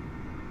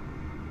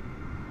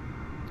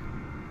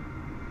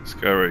 This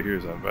guy right here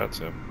is on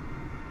VATSIM.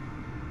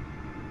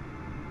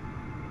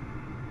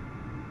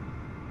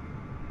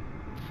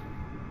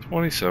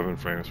 "27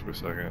 frames per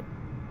second.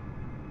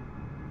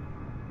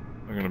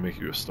 I'm gonna make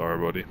you a star,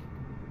 buddy.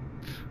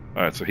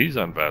 Alright, so he's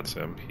on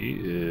VATSIM. He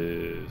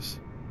is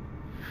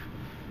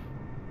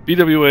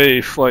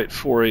BWA Flight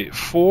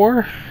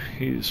 484.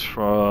 He's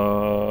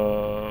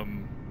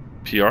from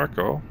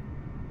Piarco.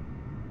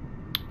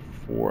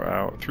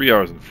 3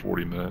 hours and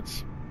 40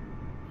 minutes.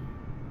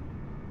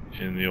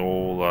 In the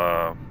old,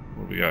 what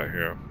do we got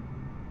here?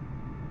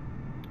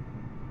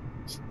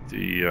 It's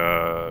the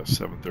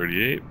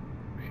 738.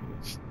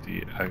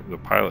 The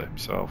pilot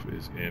himself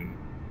is in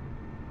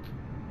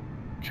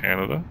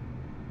Canada.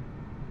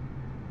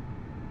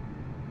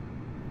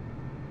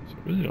 So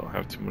I really don't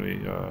have too many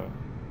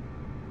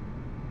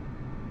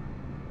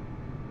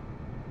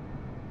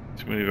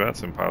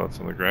VATSIM pilots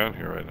on the ground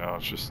here right now.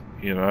 It's just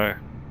he and I.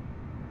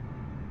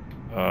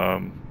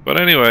 But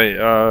anyway,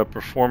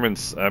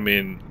 performance, I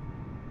mean,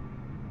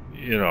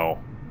 you know,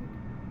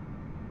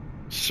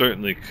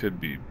 certainly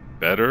could be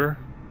better.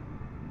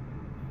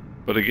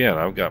 But again,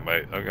 I've got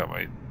my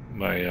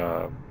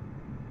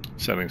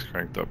settings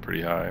cranked up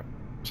pretty high.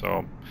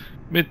 So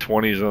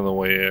mid-20s on the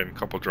way in, a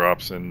couple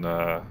drops in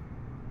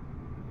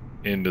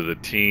into the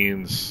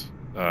teens,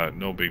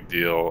 no big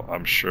deal.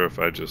 I'm sure if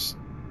I just,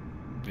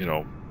 you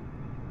know,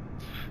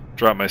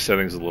 drop my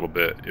settings a little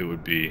bit, it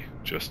would be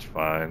just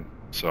fine.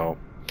 So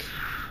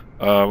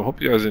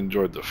hope you guys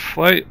enjoyed the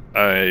flight.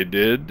 I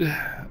did.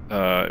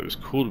 It was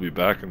cool to be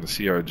back in the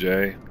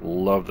CRJ.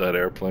 Love that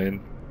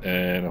airplane,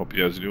 and I hope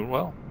you guys are doing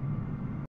well.